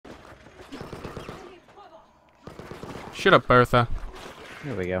Shut up, Bertha.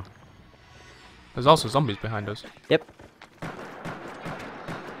 There we go. There's also zombies behind us. Yep.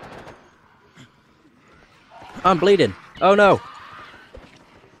 I'm bleeding. Oh no.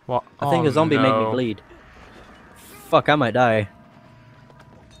 What? I think a zombie made me bleed. Fuck, I might die.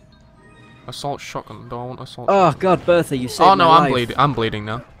 Assault shotgun. Don't want assault. Oh god, Bertha, you saved my life. Oh no, I'm bleeding. I'm bleeding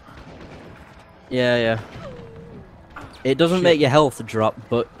now. Yeah, yeah. It doesn't make your health drop,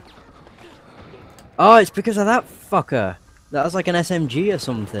 but... Oh, it's because of that fucker. That was like an SMG or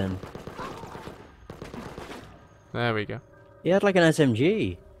something. There we go. He had like an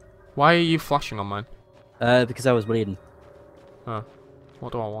SMG. Why are you flashing on mine? Because I was bleeding. Oh.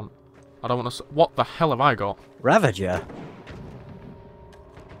 What do I want? I don't want to... What the hell have I got? Ravager?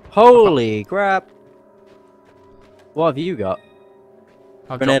 Holy crap. What have you got?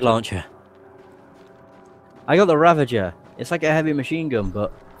 I've Grenade dropped launcher. I got the Ravager. It's like a heavy machine gun,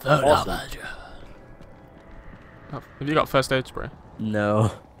 but... The awesome. Ravager. Oh, have you got first aid spray?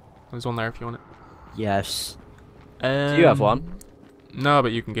 No. There's one there if you want it. Yes. Do you have one? No,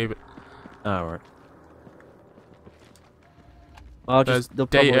 but you can give it. Alright. I'll There's just...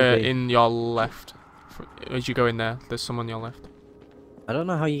 data in your left. As you go in there, there's someone on your left. I don't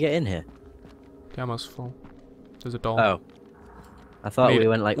know how you get in here. The ammo's full. There's a door. Oh. I thought we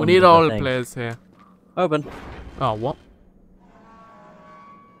went like... We need all the players here. Open. Oh, what?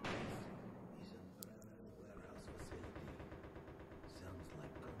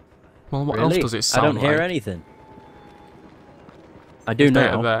 Well, what else does it sound like? I don't hear anything. I do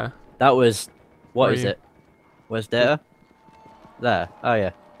know. There. That was... What is you? it? Where's data? There. Oh,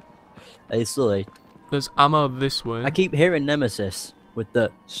 yeah. Hey, silly. There's ammo this way. I keep hearing Nemesis with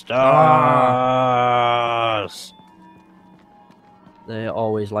the stars. They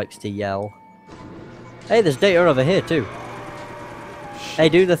always likes to yell. Hey, there's data over here too. Hey,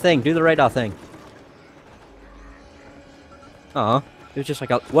 do the thing. Do the radar thing. Aw. It was just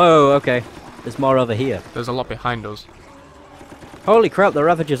like a... Whoa, okay. There's more over here. There's a lot behind us. Holy crap, the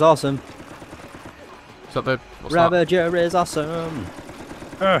Ravager's awesome. Is that the... What's Ravager is awesome.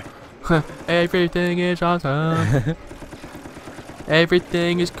 Everything is awesome.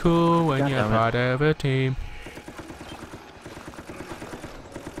 Everything is cool when you're part of a team.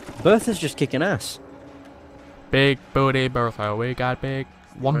 Bertha's just kicking ass. Big booty Bertha. We got big...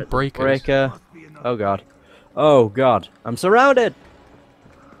 One breaker. Oh god. Oh god. I'm surrounded!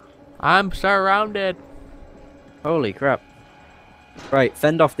 I'm surrounded. Holy crap. Right,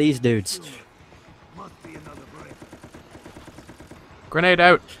 fend off these dudes. Grenade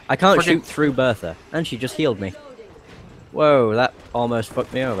out. I can't shoot through Bertha, and she just healed me. Whoa, that almost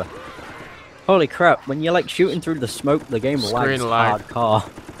fucked me over. Holy crap, when you're like shooting through the smoke, the game lags hardcore.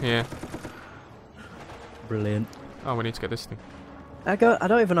 Yeah. Brilliant. Oh, we need to get this thing. I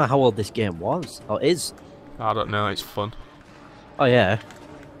don't even know how old this game was, or is. I don't know, it's fun. Oh yeah.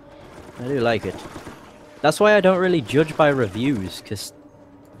 I do like it. That's why I don't really judge by reviews, because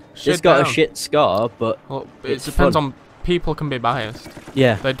it's got a shit score, but well, it depends on... People can be biased.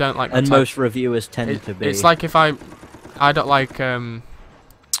 Yeah. They don't like... And most reviewers tend to be. It's like if I don't like,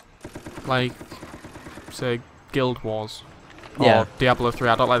 say, Guild Wars. Or Diablo 3,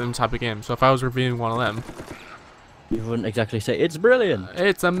 I don't like them type of games. So if I was reviewing one of them... You wouldn't exactly say, it's brilliant!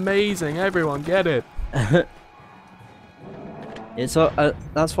 It's amazing, everyone get it! It's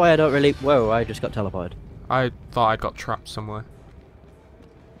that's why I don't really... Whoa, I just got teleported. I thought I got trapped somewhere.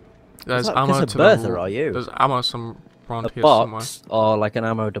 There's Is that ammo because to of Bertha, or are you? There's ammo around here box, somewhere. Or like an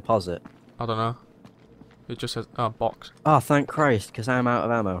ammo deposit? I don't know. It just says, box. Oh, thank Christ, because I'm out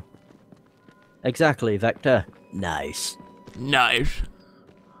of ammo. Exactly, Vector. Nice. Nice.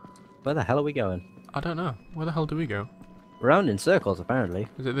 Where the hell are we going? I don't know. Where the hell do we go? Round in circles, apparently.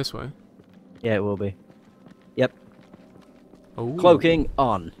 Is it this way? Yeah, it will be. Yep. Ooh. Cloaking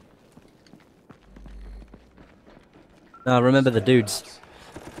on. Now remember the dudes.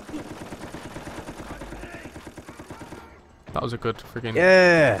 That was a good friggin'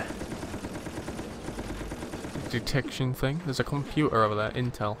 detection thing. There's a computer over there.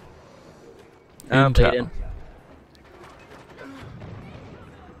 Intel. I'm bleeding.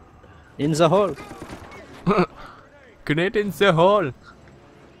 In the hole. Grenade in the hole.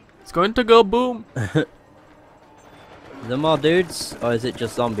 It's going to go boom. The more dudes, or is it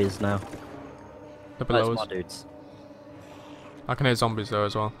just zombies now? The below more dudes. I can hear zombies though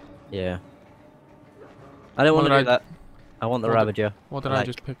as well. Yeah. I don't want to do that. I want the Ravager. What did I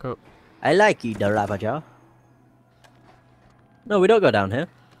just pick up? I like you, the Ravager. No, we don't go down here.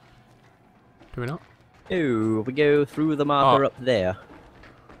 Do we not? No, we go through the marker up there.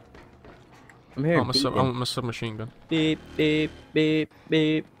 I'm here. I want my submachine gun. Beep, beep, beep,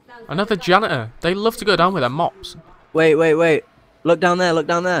 beep. Another janitor. They love to go down with their mops. Wait, wait, wait. Look down there, look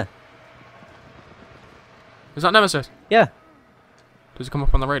down there. Is that Nemesis? Yeah. Does it come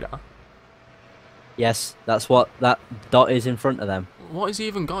up on the radar? Yes, that's what that dot is in front of them. What has he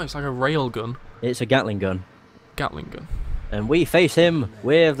even got? It's like a rail gun. It's a Gatling gun. Gatling gun. And we face him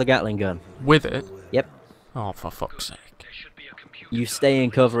with the Gatling gun. With it? Yep. Oh, for fuck's sake. You stay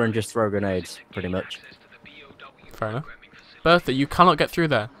in cover and just throw grenades, pretty much. Fair enough. Bertha, you cannot get through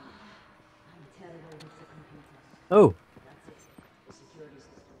there. Oh.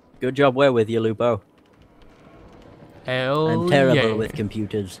 Good job we're with you, Lupo. Hell I'm terrible yeah. with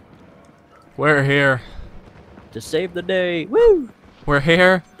computers. We're here. To save the day. Woo! We're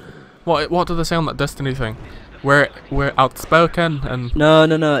here. What do they say on that Destiny thing? We're outspoken and No,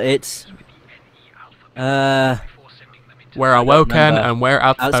 it's we're awoken and we're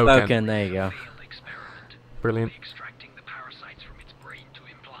outspoken. outspoken, there you go. Brilliant.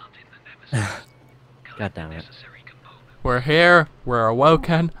 God damn it. We're here, we're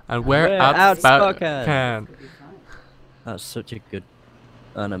awoken, and we're outspoken. That's such a good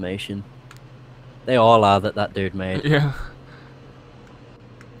animation. They all are that dude made. Yeah.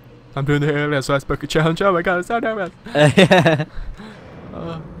 I'm doing the earliest outspoken challenge. Oh my god, it's so nervous.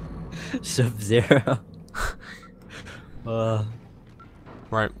 Sub-Zero.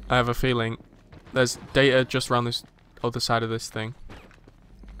 Right, I have a feeling there's data just around this other side of this thing.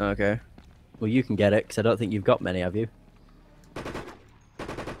 Okay. Well, you can get it, because I don't think you've got many, have you?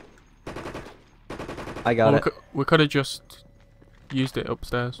 I got it. We could have just used it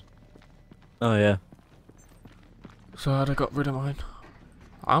upstairs. Oh, yeah. So I'd have got rid of mine.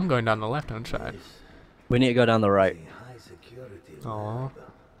 I'm going down the left-hand side. We need to go down the right. Aww.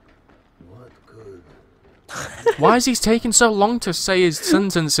 Why is he taking so long to say his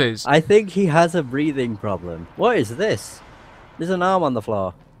sentences? I think he has a breathing problem. What is this? There's an arm on the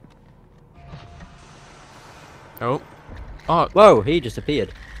floor. Oh. Oh. Whoa, he just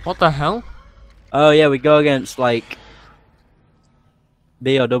appeared. What the hell? Oh, yeah, we go against, like,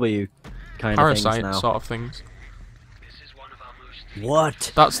 BOW kind Parasite of things now. sort of things.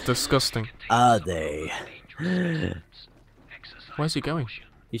 What That's disgusting. are they? Where's he going?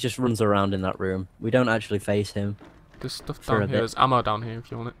 He just runs around in that room. We don't actually face him. There's stuff For a down here. bit. There's ammo down here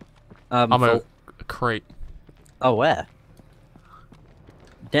if you want it. Ammo Full. crate. Oh, where?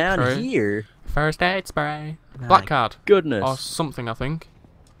 Down Crate. here? First aid spray. My Black card. Goodness. Or something, I think.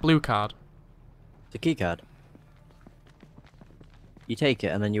 Blue card. It's a key card. You take it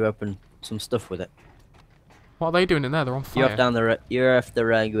and then you open some stuff with it. What are they doing in there? They're on fire. You're off the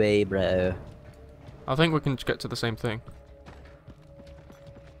right way, bro. I think we can just get to the same thing.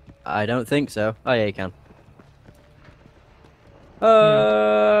 I don't think so. Oh yeah, you can.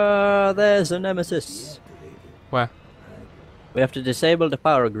 There's a Nemesis. Where? We have to disable the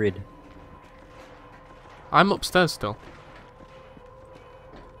power grid. I'm upstairs still.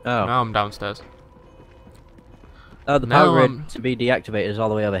 Oh. Now I'm downstairs. Oh, the Now power grid I'm- to be deactivated is all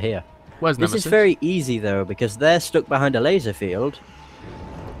the way over here. Where's This Nemesis? is very easy though, because they're stuck behind a laser field.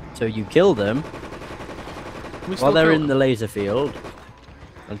 So you kill them We while still they're kill in them? the laser field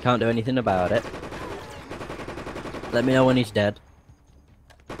and can't do anything about it. Let me know when he's dead.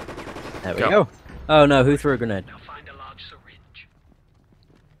 There we go. Oh no, who threw a grenade? Now find a large syringe.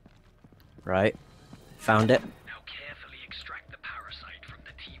 Right. Found it. Now carefully extract the parasite from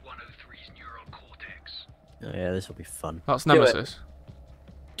the T-103's neural cortex. Oh yeah, this will be fun. That's Do it. Nemesis.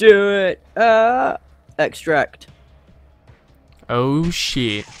 Do it! Extract. Oh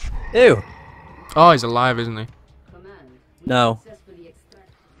shit. Ew! Oh, he's alive, isn't he? No.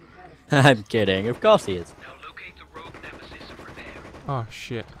 I'm kidding. Of course he is. Now locate the rogue Nemesis and repair it. Oh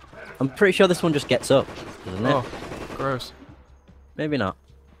shit. I'm pretty sure this one just gets up, doesn't it? Oh, gross. Maybe not.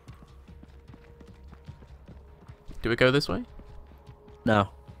 Do we go this way? No.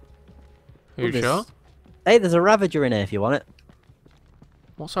 Are you Well, sure? Hey, there's a Ravager in here if you want it.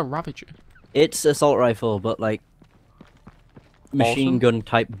 What's a Ravager? It's assault rifle, but like machine Awesome. gun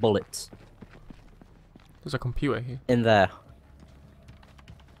type bullets There's a computer here. in there.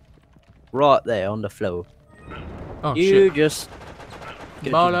 Right there on the floor. Oh you shit. just.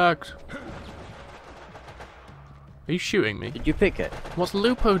 Bollocks. Are you shooting me? Did you pick it? What's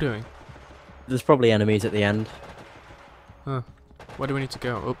Lupo doing? There's probably enemies at the end. Huh. Where do we need to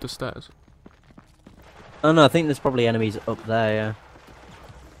go? Up the stairs. Oh no, I think there's probably enemies up there, yeah.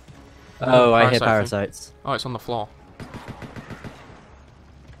 Oh, I hear Parasite thing. parasites. Oh, it's on the floor.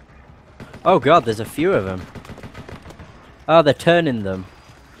 Oh god, there's a few of them. Oh, they're turning them.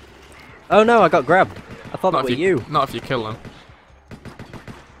 Oh no, I got grabbed. I thought that Not were if you. Not if you kill them.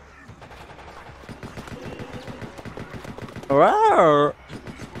 Rawr.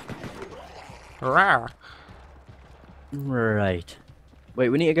 Rawr. Right. Wait,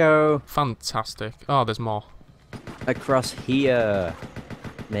 we need to go Fantastic. Oh, there's more. across here.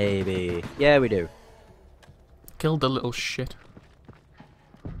 Maybe. Yeah, we do. Kill the little shit.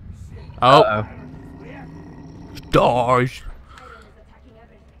 Oh. Uh-oh. Dies.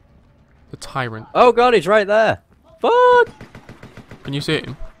 The tyrant. Oh god, he's right there. Fuck! Can you see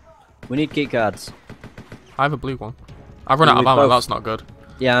him? We need key cards. I have a blue one. I've run out of ammo, that's not good.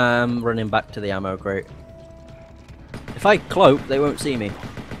 Yeah, I'm running back to the ammo crate. If I cloak, they won't see me.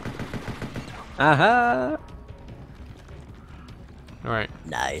 Aha! Alright.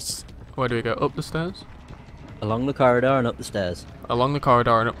 Nice. Where do we go? Up the stairs? Along the corridor and up the stairs. Along the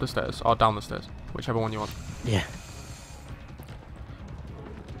corridor and up the stairs. Or down the stairs. Whichever one you want. Yeah.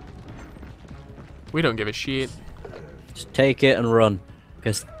 We don't give a shit. Just take it and run.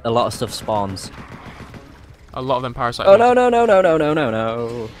 Because a lot of stuff spawns. A lot of them parasite Oh things. no no no no no no no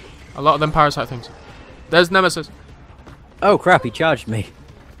no. A lot of them parasite things. There's Nemesis. Oh crap, he charged me.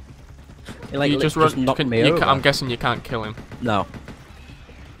 He like You just run. knocked me over. I'm guessing you can't kill him. No.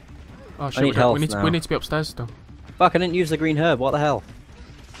 Oh shit, need health we now. need to be upstairs still. Fuck, I didn't use the green herb, what the hell?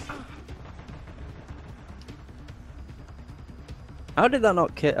 How did that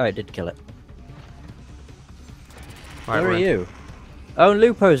not kill? Oh, it did kill it. Right, Where are we're in. you? Oh,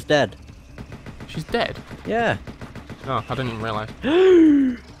 Lupo's dead. She's dead. Yeah. Oh, I didn't even realise.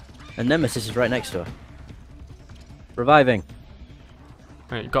 And Nemesis is right next to her. Reviving.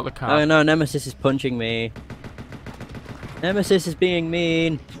 Right, you got the Oh card. no, Nemesis is punching me. Nemesis is being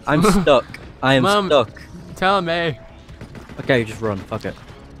mean. I'm stuck. I am Mum. stuck. Tell me. Okay, just run. Fuck it.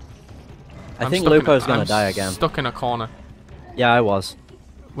 I I'm think stuck in- Lupo's gonna I'm die again. Stuck in a corner. Yeah, I was.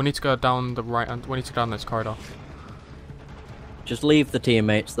 We need to go down the right hand. We need to go down this corridor. Just leave the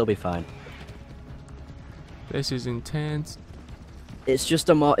teammates. They'll be fine. This is intense. It's just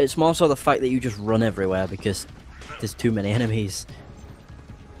it's more so the fact that you just run everywhere because there's too many enemies.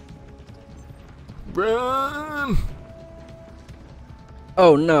 Run!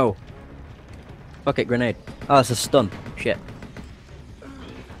 Oh no! Fuck it, grenade. Oh, that's a stun. Shit.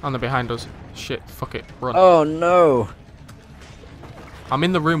 And they're behind us. Shit, fuck it. Run. Oh no! I'm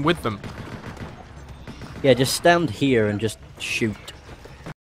in the room with them. Yeah, just stand here and just shoot.